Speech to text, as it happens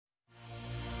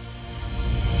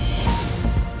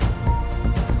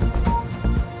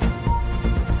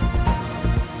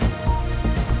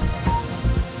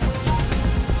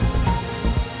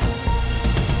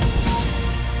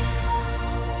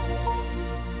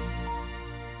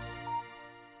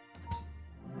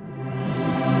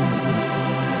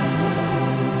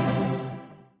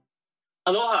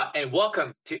Aloha and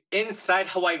welcome to Inside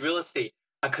Hawaii Real Estate,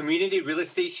 a community real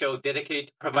estate show dedicated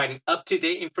to providing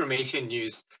up-to-date information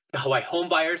news to Hawaii home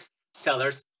buyers,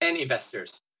 sellers, and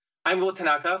investors. I'm Will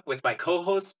Tanaka with my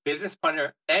co-host, business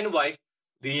partner, and wife,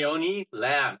 Leonie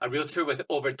Lam, a realtor with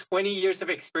over 20 years of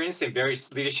experience in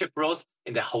various leadership roles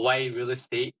in the Hawaii real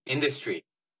estate industry.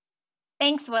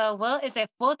 Thanks, Will. Will is a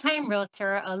full time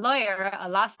realtor, a lawyer, a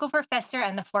law school professor,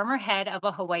 and the former head of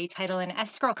a Hawaii title and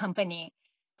escrow company.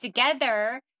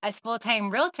 Together, as full time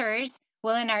realtors,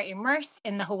 Will and I are immersed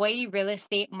in the Hawaii real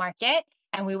estate market,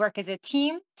 and we work as a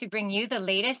team to bring you the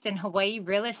latest in Hawaii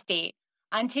real estate.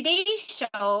 On today's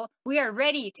show, we are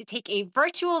ready to take a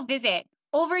virtual visit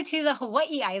over to the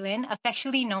Hawaii island,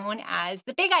 affectionately known as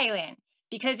the Big Island,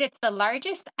 because it's the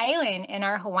largest island in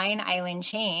our Hawaiian island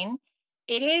chain.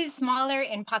 It is smaller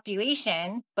in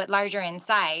population, but larger in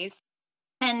size.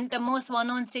 And the most well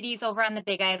known cities over on the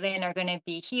Big Island are going to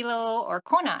be Hilo or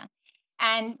Kona.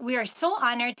 And we are so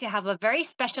honored to have a very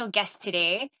special guest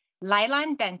today,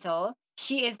 Lailan Bento.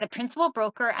 She is the principal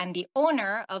broker and the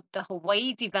owner of the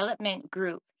Hawaii Development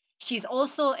Group. She's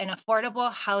also an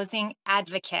affordable housing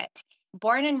advocate,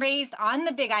 born and raised on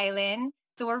the Big Island.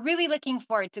 So we're really looking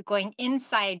forward to going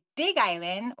inside Big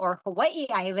Island or Hawaii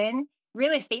Island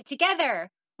real estate together.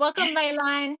 Welcome,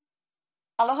 Lailan.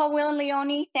 Aloha, Will and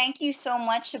Leonie. Thank you so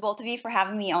much to both of you for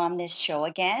having me on this show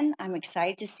again. I'm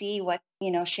excited to see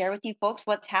share with you folks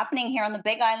what's happening here on the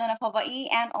Big Island of Hawaii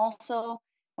and also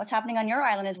what's happening on your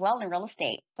island as well in real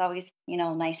estate. It's always,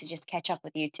 nice to just catch up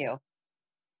with you too.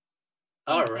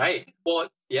 All Thanks. right. Well,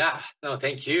 yeah, no,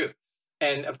 thank you.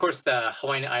 And of course, the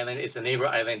Hawaiian island is a neighbor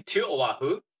island to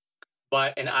Oahu,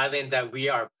 but an island that we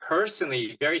are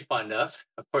personally very fond of.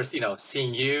 Of course,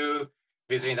 seeing you,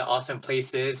 visiting the awesome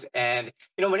places. And,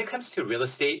 when it comes to real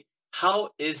estate, how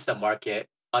is the market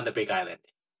on the Big Island?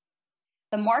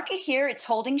 The market here, it's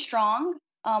holding strong.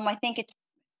 I think it's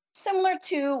similar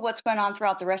to what's going on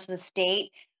throughout the rest of the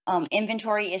state.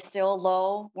 Inventory is still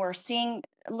low. We're seeing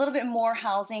a little bit more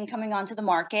housing coming onto the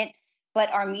market, but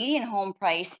our median home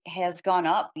price has gone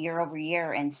up year over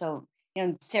year. And so,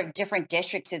 different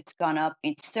districts, it's gone up.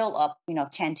 It's still up,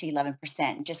 10 to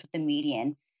 11% just with the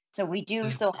median. So we do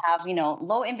Mm. still have,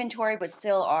 low inventory, but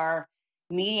still our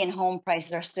median home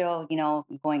prices are still,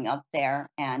 going up there.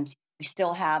 And we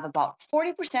still have about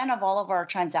 40% of all of our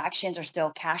transactions are still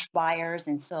cash buyers.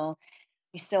 And so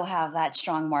we still have that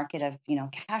strong market of,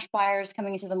 cash buyers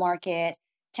coming into the market,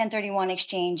 1031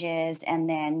 exchanges, and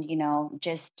then,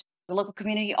 just the local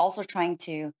community also trying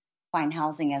to find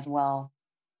housing as well.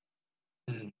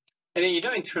 Mm. And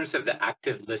then, in terms of the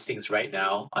active listings right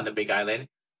now on the Big Island,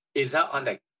 is that on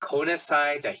the Kona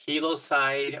side, the Hilo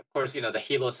side? Of course, the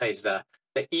Hilo side is the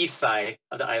east side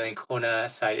of the island. Kona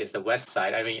side is the west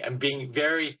side. I mean, I'm being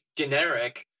very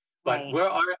generic, but Right. where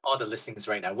are all the listings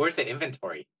right now? Where's the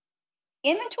inventory?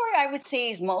 Inventory, I would say,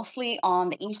 is mostly on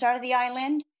the east side of the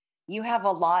island. You have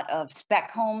a lot of spec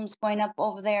homes going up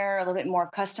over there, a little bit more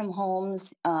custom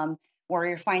homes, where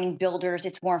you're finding builders.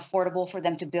 It's more affordable for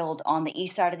them to build on the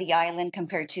east side of the island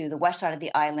compared to the west side of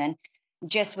the island,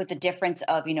 just with the difference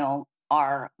of,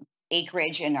 our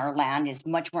acreage and our land is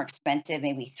much more expensive,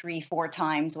 maybe three, four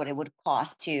times what it would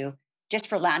cost to just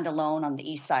for land alone on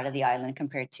the east side of the island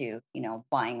compared to,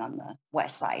 buying on the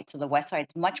west side. So the west side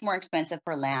is much more expensive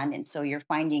for land. And so you're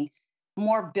finding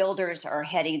more builders are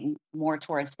heading more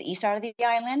towards the east side of the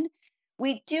island.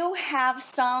 We do have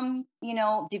some,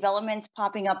 developments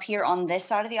popping up here on this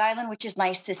side of the island, which is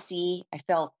nice to see. I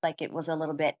felt like it was a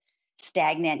little bit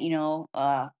stagnant,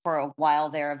 for a while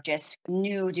there of just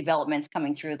new developments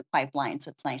coming through the pipeline. So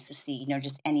it's nice to see,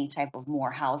 just any type of more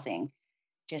housing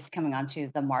just coming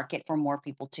onto the market for more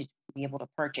people to be able to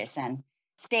purchase and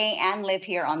stay and live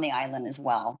here on the island as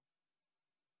well.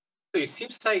 So it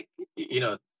seems like,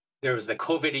 there was the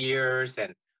COVID years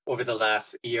and over the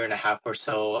last year and a half or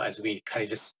so, as we kind of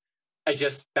just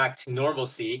adjust back to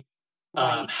normalcy,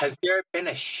 Right. has there been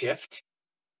a shift?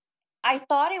 I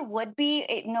thought it would be.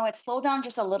 It slowed down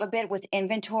just a little bit with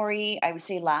inventory. I would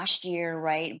say last year,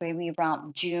 right? Maybe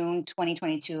around June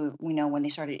 2022, when they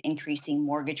started increasing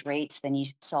mortgage rates, then you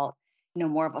saw,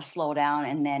 more of a slowdown.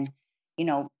 And then,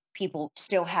 people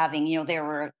still having, they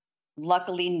were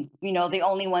luckily, the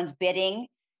only ones bidding,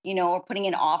 or putting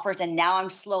in offers. And now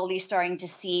I'm slowly starting to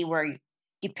see where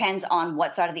depends on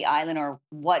what side of the island or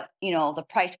what, the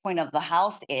price point of the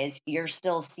house is. You're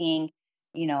still seeing,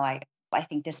 I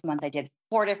think this month I did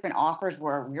four different offers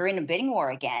where we're in a bidding war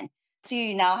again. So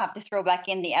you now have to throw back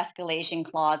in the escalation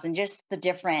clause and just the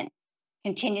different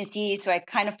contingencies. So I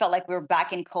kind of felt like we were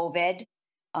back in COVID.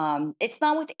 It's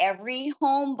not with every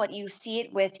home, but you see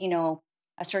it with,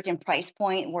 a certain price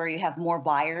point where you have more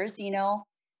buyers,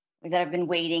 that have been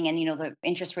waiting, and the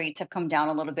interest rates have come down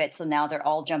a little bit, so now they're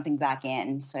all jumping back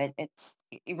in. So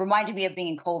it reminded me of being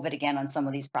in COVID again on some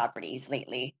of these properties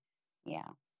lately. Yeah.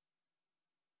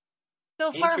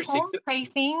 So for Interesting. home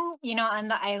pricing, on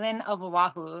the island of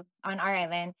Oahu, on our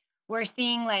island, we're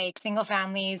seeing like single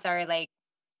families are like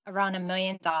around $1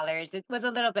 million. It was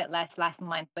a little bit less last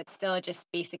month, but still just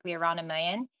basically around 1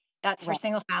 million. That's for Right.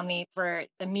 single family for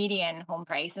the median home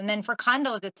price. And then for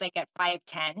condos, it's like at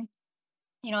 510,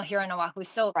 here on Oahu.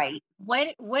 So Right.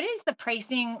 what is the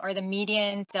pricing or the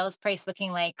median sales price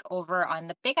looking like over on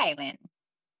the Big Island?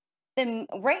 Then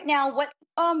right now, what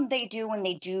they do when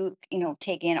they do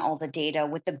take in all the data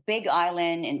with the Big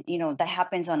Island, and that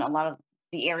happens on a lot of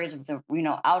the areas of the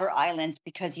outer islands,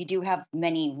 because you do have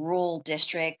many rural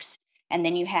districts, and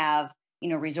then you have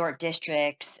resort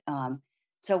districts.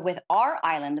 So with our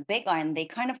island, the Big Island, they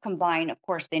kind of combine, of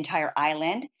course, the entire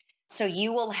island. So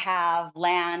you will have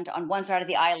land on one side of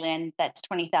the island that's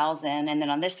 20,000, and then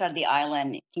on this side of the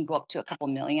island, it can go up to a couple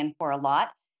million for a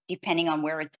lot, depending on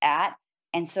where it's at.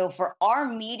 And so for our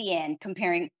median,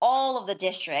 comparing all of the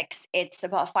districts, it's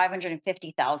about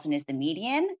 550,000 is the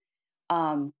median.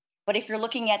 But if you're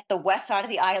looking at the west side of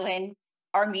the island,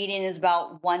 our median is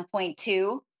about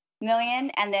 1.2 million.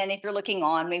 And then if you're looking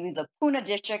on maybe the Puna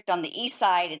district on the east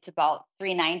side, it's about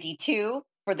 392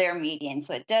 for their median.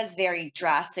 So it does vary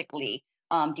drastically,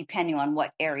 depending on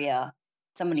what area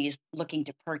somebody is looking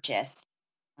to purchase.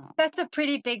 That's a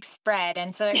pretty big spread,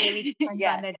 and so it really depends on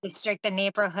Yes, the district, the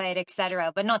neighborhood,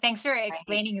 etcetera. But no, thanks for right,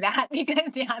 explaining that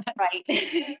because yeah,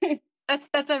 right.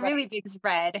 that's a Right. really big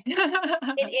spread.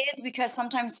 It is, because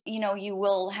sometimes, you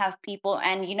will have people,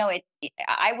 and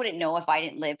I wouldn't know if I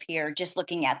didn't live here, just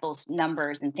looking at those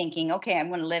numbers and thinking, okay, I'm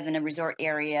going to live in a resort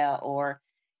area, or,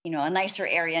 a nicer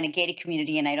area in a gated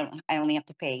community, and I only have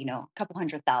to pay, a couple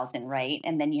 100,000, right?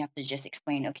 And then you have to just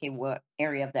explain, okay, what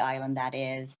area of the island that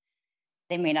is.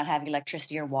 They may not have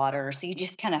electricity or water, so you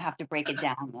just kind of have to break it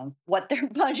down on what their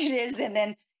budget is, and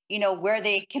then, where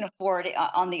they can afford it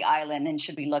on the island and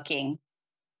should be looking.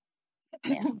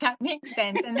 Yeah. That makes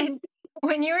sense. And then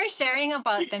when you were sharing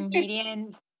about the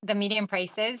median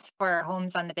prices for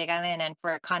homes on the Big Island and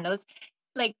for condos,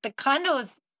 like the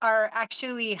condos are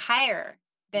actually higher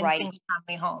than Right. single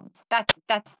family homes. That's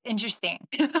interesting.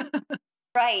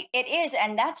 Right, it is,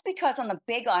 and that's because on the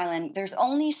Big Island, there's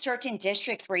only certain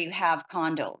districts where you have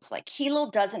condos. Like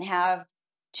Hilo doesn't have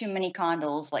too many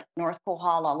condos, like North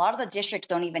Kohala. A lot of the districts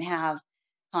don't even have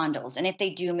condos, and if they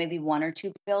do, maybe one or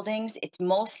two buildings. It's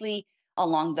mostly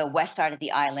along the west side of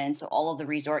the island, so all of the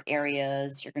resort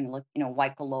areas. You're going to look,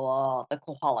 Waikoloa, the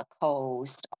Kohala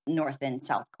Coast, North and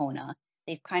South Kona.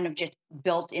 They've kind of just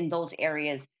built in those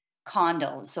areas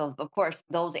condos. So of course,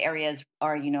 those areas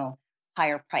are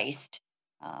higher priced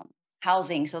um,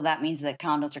 housing. So that means that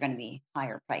condos are going to be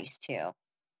higher priced too.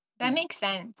 That makes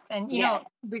sense. And, Yes.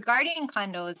 regarding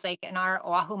condos, like in our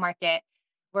Oahu market,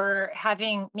 we're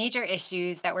having major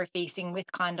issues that we're facing with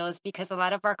condos because a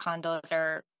lot of our condos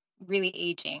are really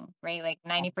aging, right? Like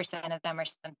 90% of them or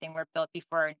something were built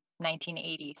before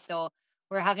 1980. So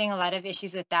we're having a lot of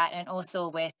issues with that and also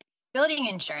with building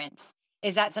insurance.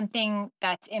 Is that something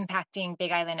that's impacting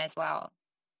Big Island as well?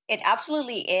 It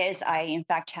absolutely is. I, in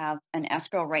fact, have an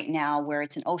escrow right now where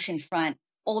it's an oceanfront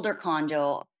older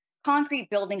condo, concrete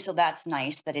building. So that's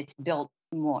nice that it's built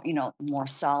more, more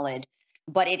solid.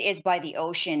 But it is by the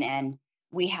ocean, and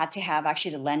we had to have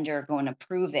actually the lender go and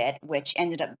approve it, which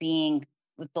ended up being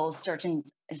with those certain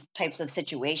types of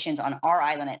situations on our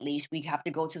island. At least we have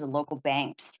to go to the local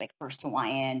banks like First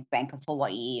Hawaiian, Bank of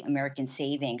Hawaii, American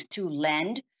Savings, to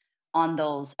lend on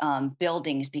those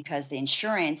buildings, because the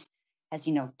insurance has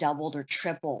doubled or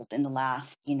tripled in the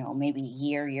last maybe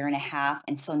year and a half.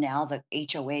 And so now the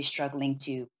HOA is struggling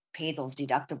to pay those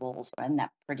deductibles and that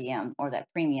per diem or that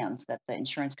premiums that the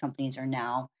insurance companies are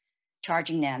now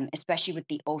charging them, especially with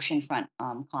the oceanfront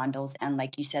condos, and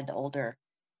like you said, the older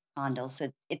condos.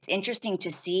 So it's interesting to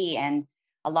see, and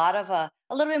a lot of a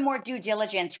little bit more due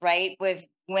diligence, right? With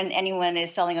when anyone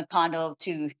is selling a condo,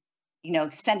 to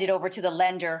send it over to the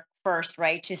lender first,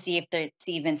 right, to see if it's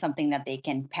even something that they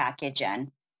can package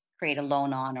and create a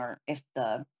loan on, or if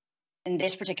the in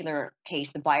this particular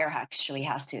case the buyer actually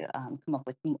has to come up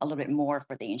with a little bit more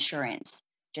for the insurance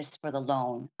just for the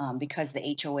loan, because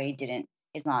the HOA didn't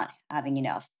is not having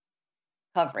enough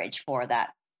coverage for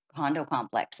that condo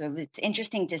complex. So it's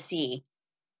interesting to see,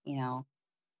 you know.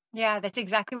 Yeah, that's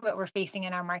exactly what we're facing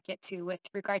in our market too with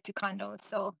regard to condos.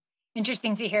 So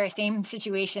interesting to hear same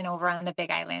situation over on the Big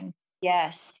Island.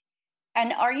 Yes.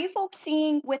 And are you folks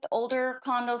seeing with older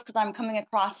condos, because I'm coming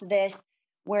across this,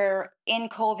 where in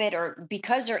COVID or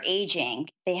because they're aging,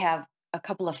 they have a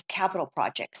couple of capital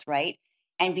projects, right?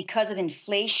 And because of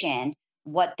inflation,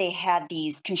 what they had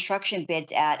these construction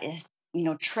bids at is,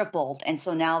 tripled. And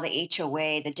so now the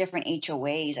HOA, the different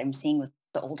HOAs I'm seeing with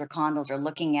the older condos are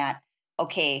looking at,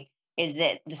 okay, is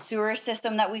it the sewer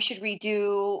system that we should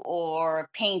redo or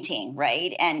painting,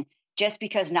 right? And just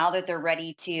because now that they're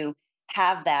ready to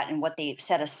have that and what they've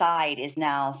set aside is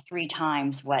now three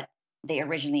times what they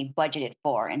originally budgeted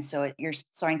for. And so you're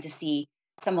starting to see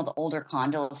some of the older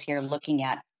condos here looking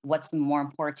at what's more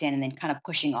important and then kind of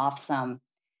pushing off some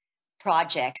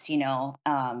projects, to see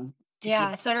if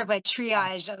Yeah, sort of a yeah.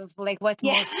 triage of like what's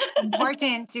Yeah. most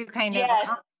important to kind of Yes.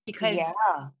 accomplish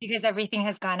Yeah. because everything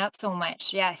has gone up so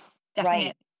much. Yes, Right.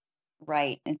 definitely.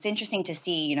 Right. It's interesting to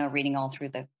see, reading all through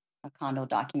the condo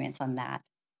documents on that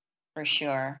for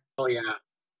sure. Oh yeah.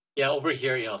 Yeah, over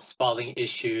here, spalling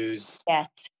issues, Yes.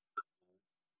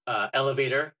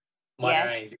 elevator Yes.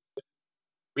 modernizing,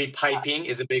 repiping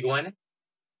is a big one.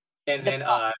 And The then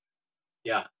pl-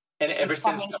 yeah. And the ever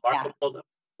since plumbing. the Yeah. Marco Polo,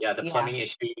 yeah, the Yeah. plumbing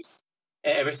issues.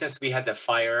 And ever since we had the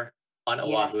fire on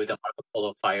Oahu, Yes. the Marco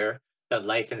Polo fire, the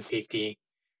life and safety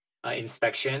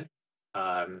inspection.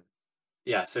 Um,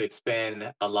 yeah, so it's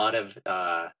been a lot of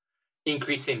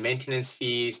increase in maintenance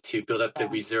fees to build up the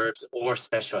Yeah. reserves or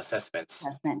special assessments.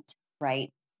 Assessment.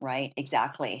 Right. Right.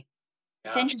 Exactly.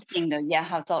 It's Yeah. interesting though. Yeah.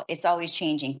 How it's always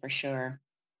changing for sure.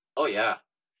 Oh yeah.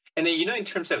 And then in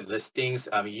terms of listings,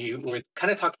 you were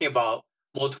kind of talking about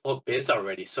multiple bids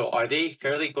already. So are they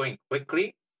fairly going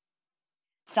quickly?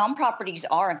 Some properties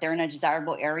are, if they're in a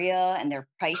desirable area and they're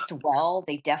priced well,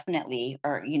 they definitely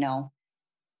are,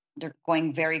 they're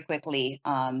going very quickly.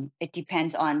 It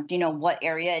depends on, what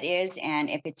area it is. And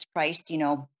if it's priced,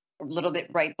 a little bit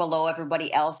right below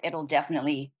everybody else, it'll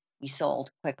definitely be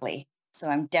sold quickly. So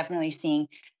I'm definitely seeing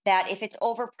that if it's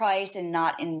overpriced and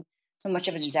not in so much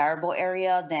of a desirable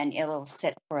area, then it'll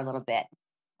sit for a little bit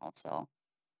also.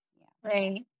 Yeah.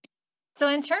 Right. So,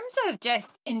 in terms of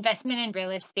just investment in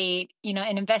real estate,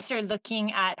 an investor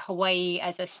looking at Hawaii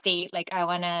as a state, like I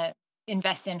want to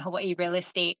invest in Hawaii real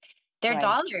estate, their Right.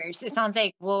 dollars, it sounds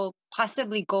like, will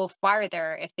possibly go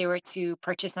farther if they were to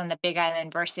purchase on the Big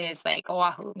Island versus like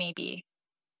Oahu, maybe.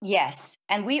 Yes,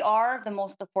 and we are the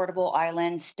most affordable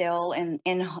island still in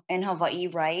Hawaii,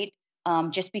 right?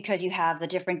 Just because you have the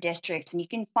different districts and you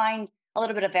can find a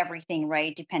little bit of everything,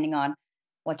 right? Depending on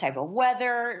what type of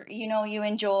weather you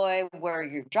enjoy, where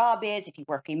your job is, if you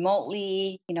work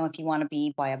remotely, if you want to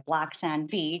be by a black sand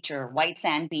beach or white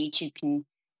sand beach, you can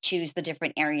choose the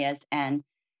different areas. And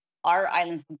our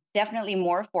island's definitely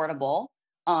more affordable.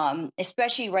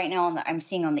 Especially right now I'm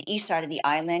seeing on the east side of the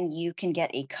island, you can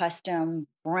get a custom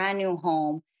brand new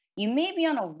home. You may be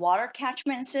on a water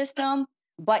catchment system,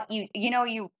 but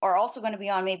you are also going to be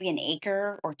on maybe an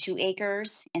acre or 2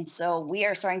 acres. And so we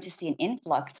are starting to see an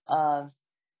influx of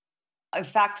in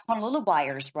fact Honolulu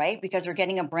buyers, right? Because they're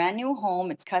getting a brand new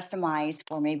home. It's customized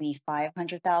for maybe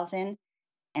 500,000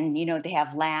 and they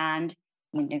have land,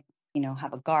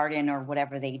 have a garden or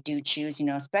whatever they do choose,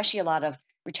 especially a lot of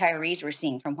retirees we're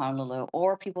seeing from Honolulu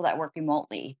or people that work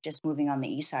remotely just moving on the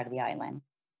east side of the island.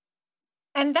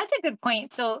 And that's a good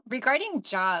point. So regarding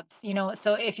jobs,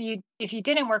 so if you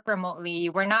didn't work remotely,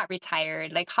 you were not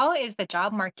retired, like how is the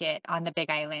job market on the Big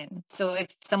Island? So if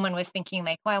someone was thinking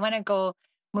like, well, I want to go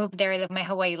move there, live my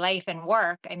Hawaii life and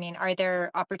work, I mean, are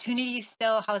there opportunities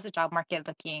still? How's the job market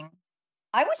looking?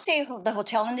 I would say the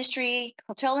hotel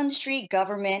industry,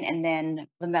 government, and then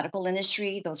the medical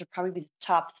industry. Those are probably the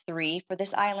top three for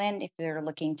this island. If they're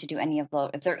looking to do any of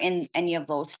those, if they're in any of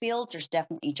those fields, there's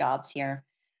definitely jobs here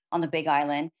on the Big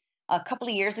Island. A couple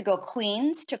of years ago,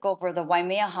 Queens took over the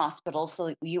Waimea Hospital,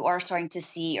 so you are starting to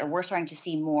see, or we're starting to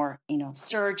see more,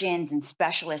 surgeons and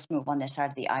specialists move on this side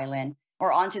of the island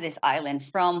or onto this island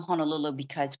from Honolulu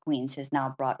because Queens has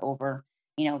now brought over,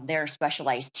 their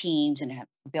specialized teams and have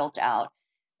built out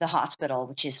the hospital,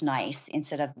 which is nice.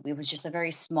 Instead of it was just a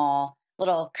very small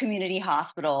little community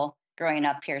hospital growing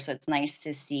up here. So it's nice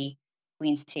to see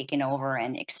Queens taking over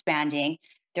and expanding.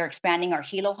 They're expanding our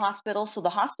Hilo hospital. So the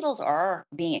hospitals are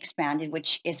being expanded,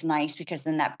 which is nice because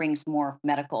then that brings more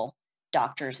medical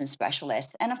doctors and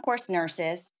specialists. And of course,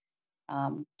 nurses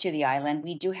to the island.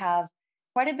 We do have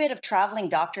quite a bit of traveling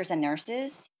doctors and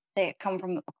nurses that come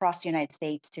from across the United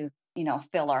States to,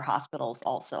 fill our hospitals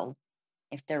also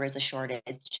if there is a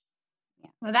shortage. Yeah.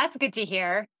 Well, that's good to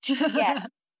hear. Yeah.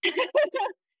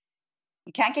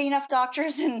 You can't get enough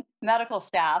doctors and medical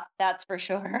staff, that's for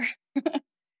sure.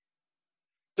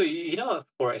 So,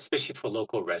 for especially for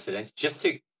local residents, just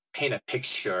to paint a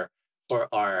picture for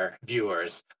our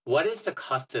viewers, what is the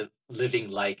cost of living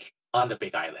like on the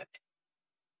Big Island?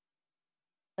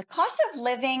 The cost of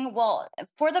living, well,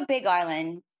 for the Big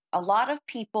Island, a lot of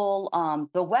people,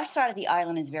 the west side of the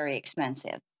island is very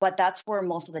expensive, but that's where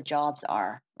most of the jobs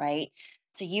are, right?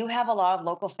 So you have a lot of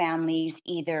local families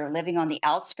either living on the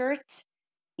outskirts,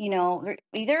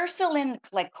 they're still in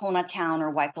like Kona Town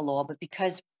or Waikoloa, but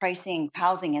because pricing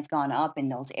housing has gone up in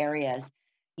those areas,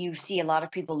 you see a lot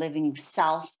of people living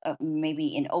south, maybe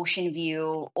in Ocean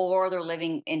View, or they're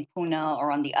living in Puna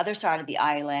or on the other side of the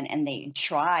island, and they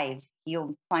drive.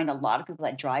 You'll find a lot of people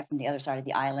that drive from the other side of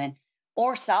the island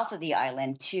or south of the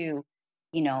island to,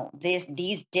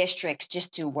 these districts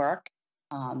just to work.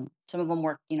 Some of them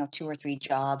work, 2 or 3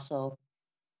 jobs, so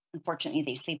unfortunately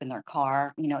they sleep in their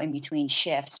car, in between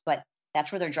shifts, but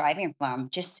that's where they're driving from.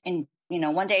 Just in,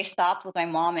 one day I stopped with my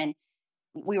mom and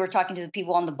we were talking to the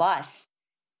people on the bus,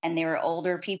 and they were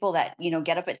older people that,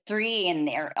 get up at 3 and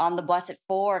they're on the bus at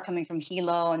 4 coming from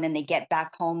Hilo, and then they get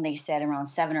back home, they said around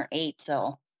 7 or 8.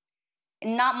 So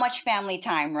not much family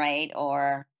time, right?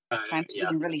 Or time to Yeah,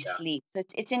 even really yeah. sleep. So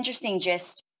it's interesting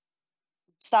just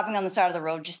stopping on the side of the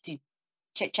road just to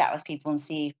chit chat with people and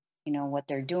see, what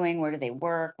they're doing, where do they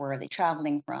work, where are they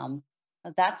traveling from.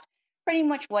 But that's pretty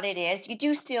much what it is. You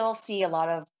do still see a lot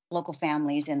of local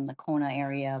families in the Kona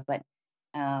area, but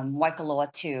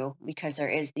Waikoloa too, because there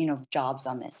is, jobs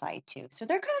on this side too. So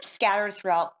they're kind of scattered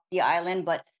throughout the island,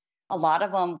 but a lot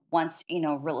of them, once,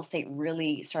 real estate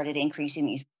really started increasing,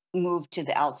 these moved to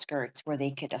the outskirts where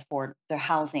they could afford their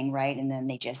housing, right? And then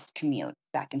they just commute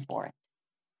back and forth.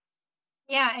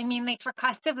 Yeah, I mean, like for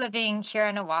cost of living here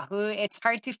on Oahu, it's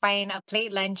hard to find a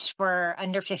plate lunch for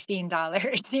under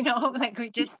 $15. Like we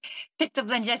just picked up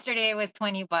lunch yesterday, it was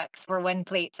 $20 for one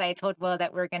plate. So I told Will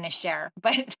that we're gonna share.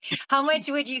 But how much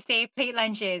would you say plate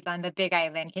lunch is on the Big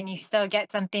Island? Can you still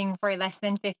get something for less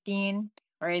than 15?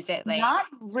 Or is it like, Not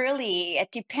really.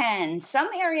 It depends. Some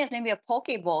areas, maybe a poke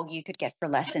bowl you could get for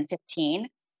less than 15.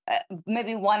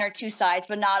 Maybe 1 or 2 sides,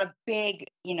 but not a big,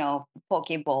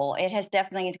 poke bowl. It has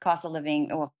definitely the cost of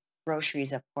living, or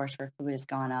groceries, of course, for food has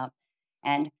gone up.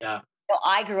 And Yeah.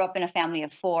 I grew up in a family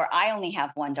of 4. I only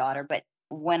have one daughter, but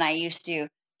when I used to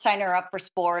sign her up for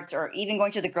sports or even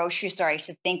going to the grocery store, I used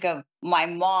to think of my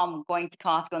mom going to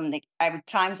Costco, and I would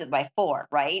times it by 4,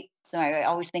 right? So I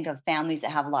always think of families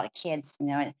that have a lot of kids,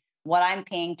 and what I'm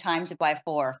paying times it by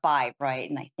 4 or 5, right?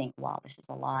 And I think, wow, this is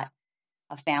a lot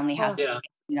a family has oh, to, Yeah.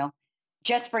 you know,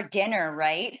 just for dinner,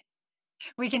 right?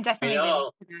 we can I definitely relate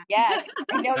know. to that. Yes,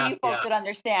 I know Yeah, you folks yeah. would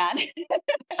understand.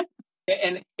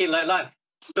 And hey, Lailan,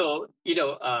 so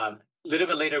a little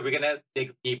bit later we're gonna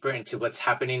dig deeper into what's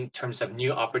happening in terms of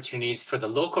new opportunities for the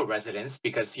local residents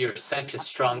because you're such a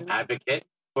strong Absolutely. advocate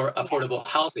for Yes, affordable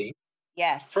housing.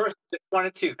 yes. First, just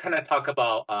wanted to kind of talk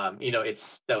about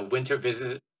it's the winter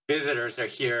visitors are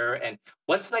here, and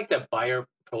what's like the buyer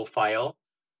profile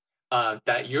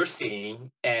that you're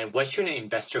seeing, and what should an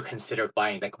investor consider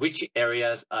buying? Like which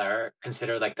areas are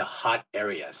considered like the hot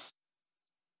areas?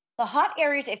 The hot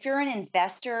areas, if you're an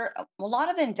investor, a lot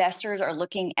of investors are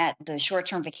looking at the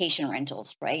short-term vacation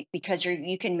rentals, right? Because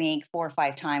you can make 4 or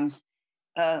 5 times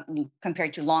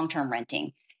compared to long-term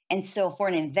renting. And so for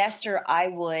an investor, I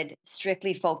would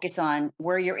strictly focus on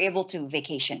where you're able to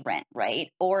vacation rent,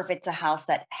 right? Or if it's a house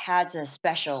that has it's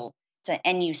an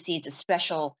NUC, it's a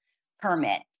special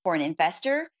permit for an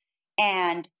investor.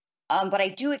 And but I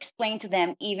do explain to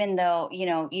them, even though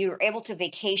you're able to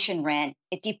vacation rent,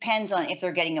 it depends on if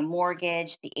they're getting a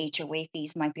mortgage. The HOA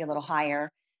fees might be a little higher,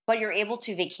 but you're able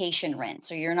to vacation rent,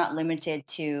 so you're not limited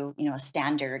to a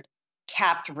standard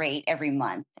capped rate every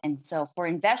month. And so for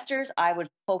investors, I would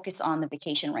focus on the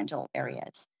vacation rental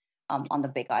areas on the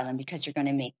Big Island, because you're going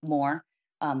to make more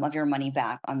of your money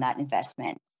back on that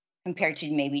investment compared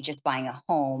to maybe just buying a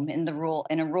home in a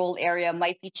rural area.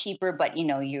 Might be cheaper, but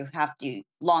you have to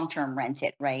long term rent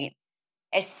it, right?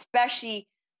 Especially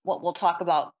what we'll talk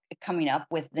about coming up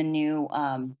with the new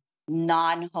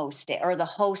non-hosted or the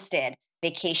hosted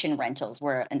vacation rentals,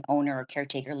 where an owner or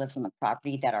caretaker lives on the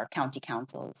property that our county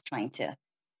council is trying to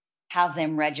have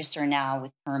them register now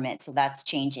with permits. So that's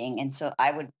changing. And so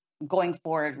I would, going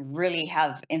forward, really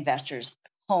have investors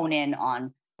hone in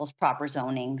on those proper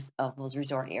zonings of those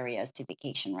resort areas to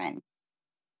vacation rent.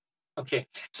 Okay,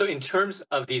 so in terms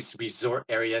of these resort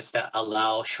areas that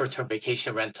allow short-term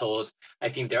vacation rentals, I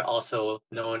think they're also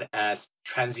known as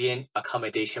transient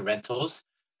accommodation rentals.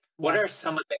 What Yes. are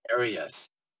some of the areas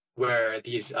where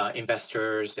these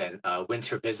investors and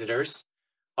winter visitors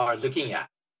are looking at?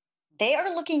 They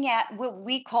are looking at what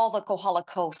we call the Kohala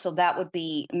Coast. So that would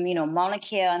be, Mauna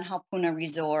Kea and Hapuna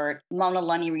Resort, Mauna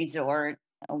Lani Resort,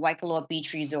 Waikoloa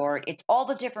Beach Resort. It's all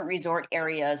the different resort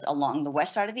areas along the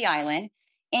west side of the island,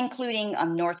 including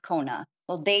North Kona.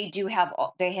 Well, they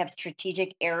have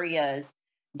strategic areas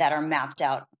that are mapped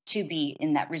out to be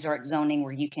in that resort zoning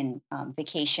where you can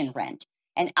vacation rent.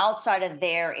 And outside of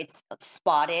there, it's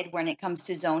spotted when it comes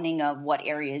to zoning of what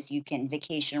areas you can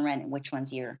vacation rent and which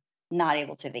ones you're not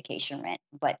able to vacation rent.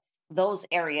 But those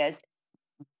areas,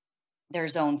 they're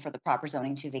zoned for the proper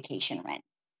zoning to vacation rent.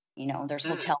 There's Mm,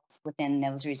 hotels within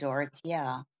those resorts.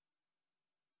 Yeah.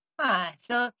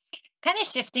 So kind of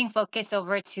shifting focus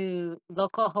over to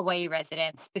local Hawaii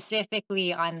residents,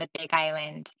 specifically on the Big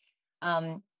Island.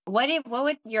 What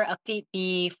would your update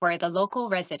be for the local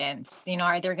residents?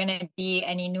 Are there going to be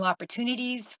any new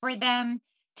opportunities for them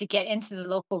to get into the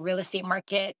local real estate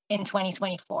market in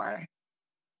 2024?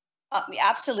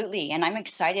 Absolutely. And I'm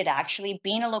excited actually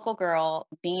being a local girl,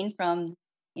 being from,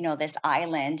 this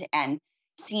island and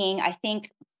seeing, I think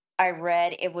I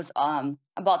read it was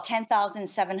about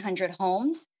 10,700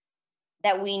 homes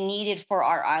that we needed for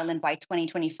our island by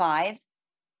 2025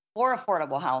 for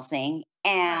affordable housing.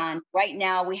 And right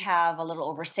now we have a little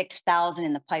over 6,000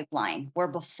 in the pipeline, where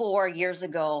before years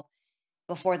ago,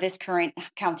 before this current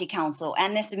county council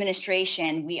and this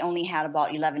administration, we only had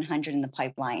about 1,100 in the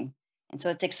pipeline. And so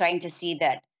it's exciting to see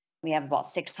that we have about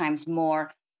 6 times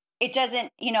more. It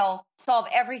doesn't, solve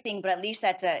everything, but at least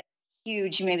that's a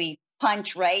huge maybe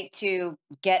punch, right? To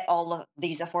get all of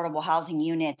these affordable housing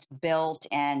units built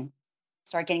and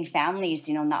start getting families,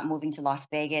 not moving to Las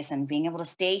Vegas and being able to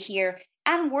stay here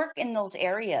and work in those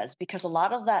areas, because a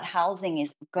lot of that housing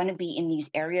is going to be in these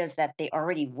areas that they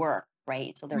already work,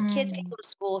 right? So their kids can Mm, go to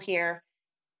school here.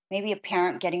 Maybe a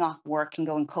parent getting off work can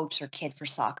go and coach their kid for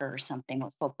soccer or something,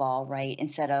 or football, right?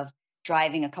 Instead of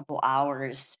driving a couple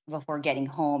hours before getting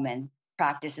home and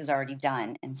practice is already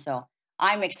done. And so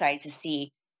I'm excited to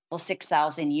see those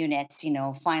 6,000 units,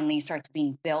 finally start to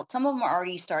being built. Some of them are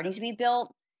already starting to be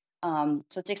built. So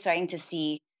it's exciting to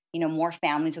see, more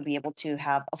families will be able to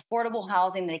have affordable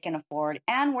housing they can afford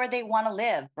and where they want to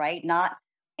live, right? Not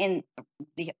in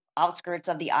the outskirts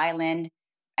of the island.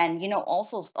 And,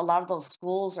 also a lot of those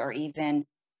schools are even,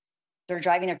 they're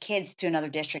driving their kids to another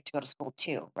district to go to school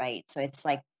too, right? So it's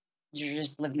like you're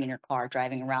just living in your car,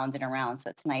 driving around and around. So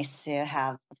it's nice to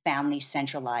have a family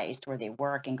centralized where they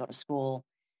work and go to school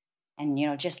and,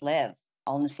 just live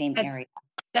all in the same that area.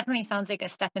 definitely sounds like a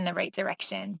step in the right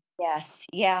direction. Yes.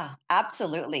 Yeah,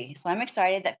 absolutely. So I'm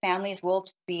excited that families will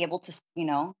be able to,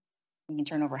 you can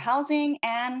turn over housing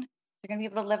and they're going to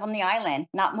be able to live on the island,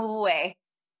 not move away.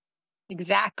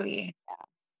 Exactly.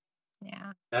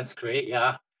 Yeah. that's great.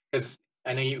 Yeah, because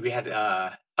I know we had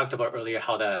talked about earlier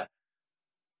how the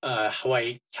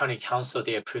Hawaii County Council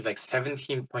they approved like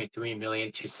 17.3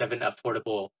 million to 7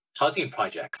 affordable housing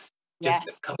projects just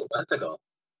a Yes. couple months ago.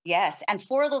 Yes. And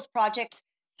 4 of those projects,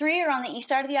 3 are on the east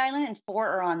side of the island and 4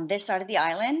 are on this side of the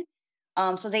island.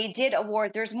 So they did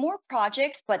award, there's more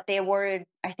projects, but they awarded,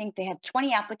 I think they had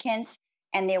 20 applicants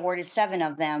and they awarded 7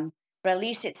 of them. But at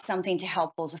least it's something to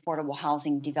help those affordable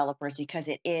housing developers, because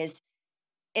it is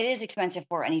expensive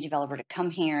for any developer to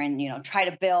come here and, try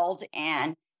to build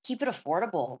and keep it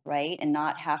affordable, right? And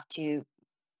not have to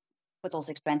put those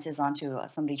expenses onto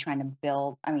somebody trying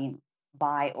to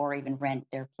buy or even rent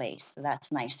their place. So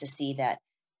that's nice to see that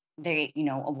they,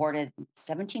 awarded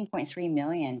 17.3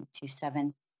 million to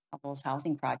 7 of those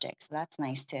housing projects. So that's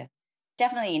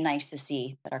definitely nice to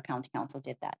see that our county council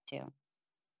did that too.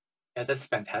 Yeah, that's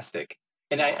fantastic.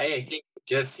 And Yeah. I think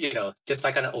just just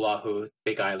like on Oahu,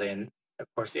 Big Island, of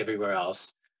course, everywhere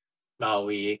else,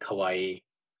 Maui, Hawaii,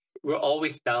 we're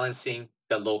always balancing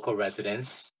the local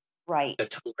residents, Right. the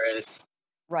tourists,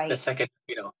 the Right. second,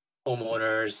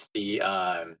 homeowners, the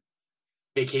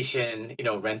vacation,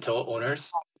 rental owners.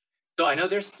 So I know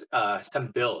there's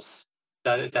some bills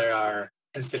that are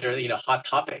considered, hot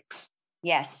topics.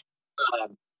 Yes.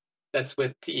 Um, that's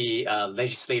with the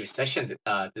legislative session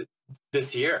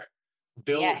this year.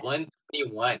 Bill Yes.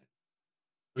 121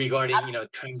 regarding,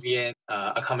 transient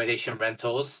accommodation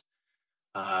rentals.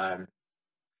 Um,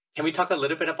 can we talk a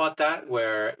little bit about that?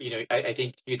 Where, I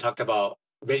think you talked about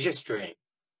registering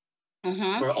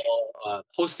Hmm. for all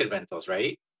hosted rentals,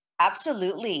 right?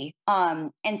 Absolutely.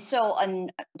 And so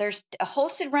there's a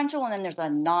hosted rental and then there's a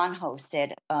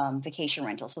non-hosted vacation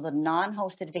rental. So the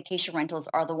non-hosted vacation rentals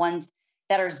are the ones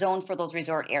that are zoned for those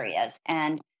resort areas.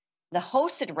 And the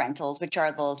hosted rentals, which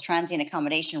are those transient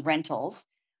accommodation rentals,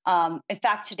 in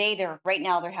fact, today right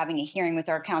now they're having a hearing with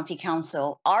our county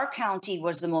council. Our county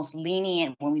was the most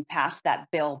lenient when we passed that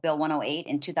Bill 108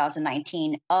 in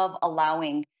 2019, of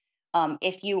allowing,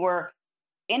 if you were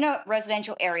in a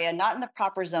residential area, not in the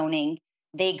proper zoning,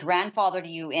 they grandfathered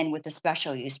you in with a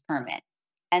special use permit.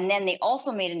 And then they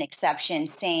also made an exception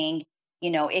saying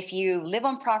If you live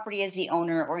on property as the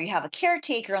owner or you have a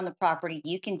caretaker on the property,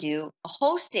 you can do a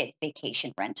hosted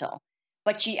vacation rental.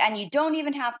 But you don't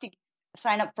even have to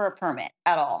sign up for a permit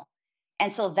at all.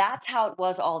 And so that's how it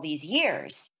was all these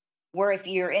years. Where if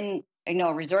you're in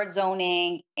resort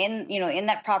zoning, in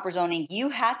that proper zoning, you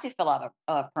had to fill out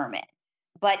a permit.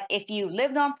 But if you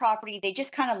lived on property, they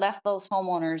just kind of left those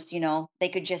homeowners, they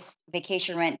could just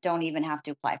vacation rent, don't even have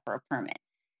to apply for a permit.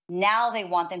 Now they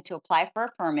want them to apply for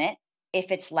a permit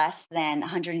if it's less than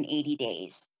 180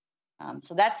 days.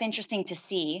 So that's interesting to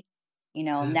see,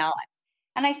 now.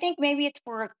 And I think maybe it's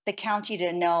for the county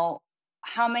to know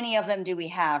how many of them do we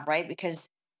have, right? Because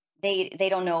they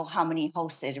don't know how many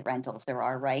hosted rentals there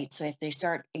are, right? So if they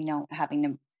start, having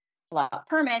them fill out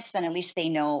permits, then at least they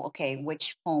know, okay,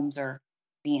 which homes are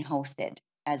being hosted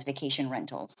as vacation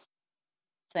rentals.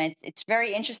 So it's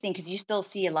very interesting because you still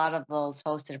see a lot of those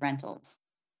hosted rentals.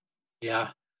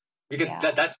 Yeah, because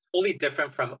Yeah. that's totally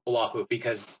different from Oahu.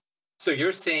 Because so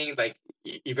you're saying like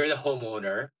if you're the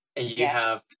homeowner and you Yes.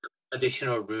 have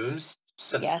additional rooms,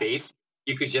 some Yes. space,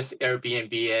 you could just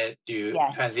Airbnb it, do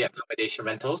Yes. transient accommodation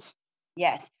rentals.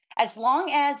 Yes. As long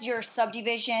as your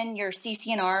subdivision, your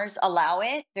CCNRs allow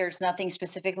it, there's nothing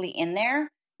specifically in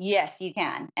there. Yes, you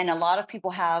can. And a lot of people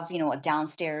have, a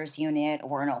downstairs unit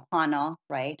or an ohana,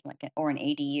 right? Or an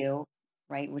ADU,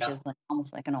 right? Which Yeah. is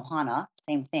almost like an ohana,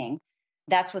 same thing.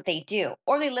 That's what they do.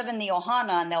 Or they live in the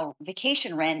ohana and they'll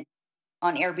vacation rent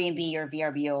on Airbnb or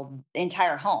VRBO the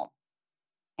entire home.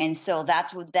 And so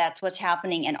that's what's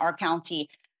happening. And our county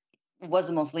was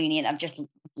the most lenient of just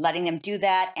letting them do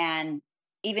that. And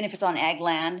even if it's on ag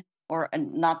land or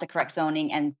not the correct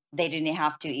zoning, and they didn't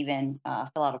have to even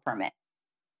fill out a permit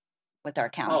with our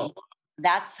county. Oh,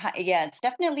 It's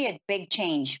definitely a big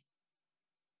change.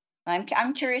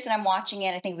 I'm curious and I'm watching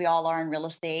it. I think we all are in real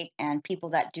estate, and people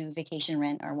that do vacation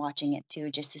rent are watching it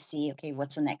too, just to see, okay,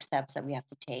 what's the next steps that we have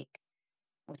to take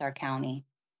with our county.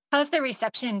 How's the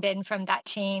reception been from that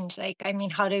change? Like, I mean,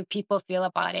 how do people feel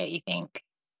about it, you think?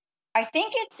 I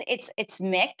think it's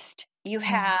mixed. You Mm.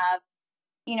 have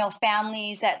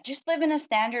families that just live in a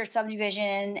standard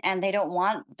subdivision and they don't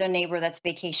want the neighbor that's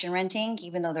vacation renting,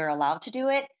 even though they're allowed to do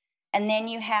it. And then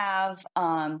you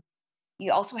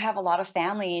also have a lot of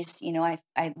families,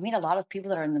 I meet a lot of people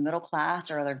that are in the middle class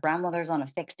or their grandmother's on a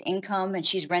fixed income and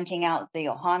she's renting out the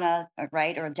ohana,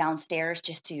 right, or downstairs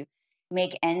just to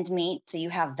make ends meet. So you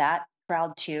have that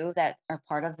crowd too that are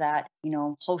part of that,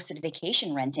 hosted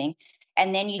vacation renting.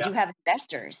 And then you yeah. do have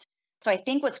investors. So I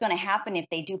think what's going to happen if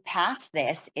they do pass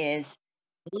this is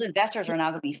those investors are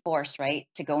now going to be forced, right,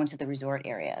 to go into the resort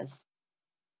areas.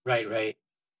 Right, right.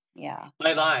 Yeah.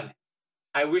 Lailan,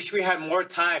 I wish we had more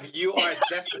time. You are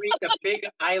definitely the Big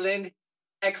Island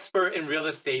expert in real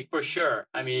estate for sure.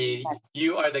 I mean, Yes.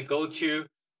 you are the go-to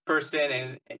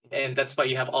person, and that's why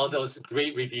you have all those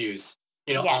great reviews,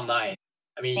 Yes. online.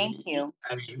 I Thank mean, you.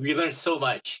 we learned so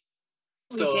much.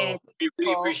 We did. So we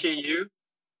really Cool. appreciate you.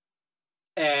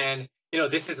 And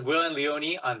this is Will and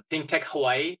Leonie on ThinkTech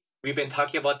Hawaii. We've been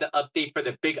talking about the update for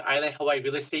the Big Island Hawaii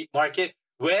real estate market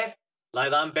with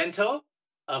Lailan Bento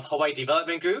of Hawaii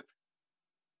Development Group.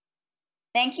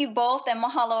 Thank you both and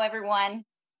mahalo, everyone.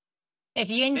 If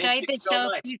you Thank enjoyed you the so show,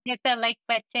 much. please hit the like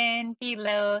button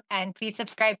below and please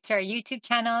subscribe to our YouTube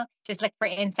channel. Just look for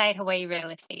Inside Hawaii Real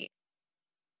Estate.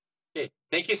 Okay.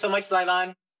 Thank you so much,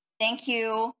 Lailan. Thank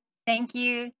you. Thank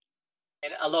you.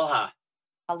 And aloha.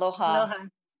 Aloha. Aloha.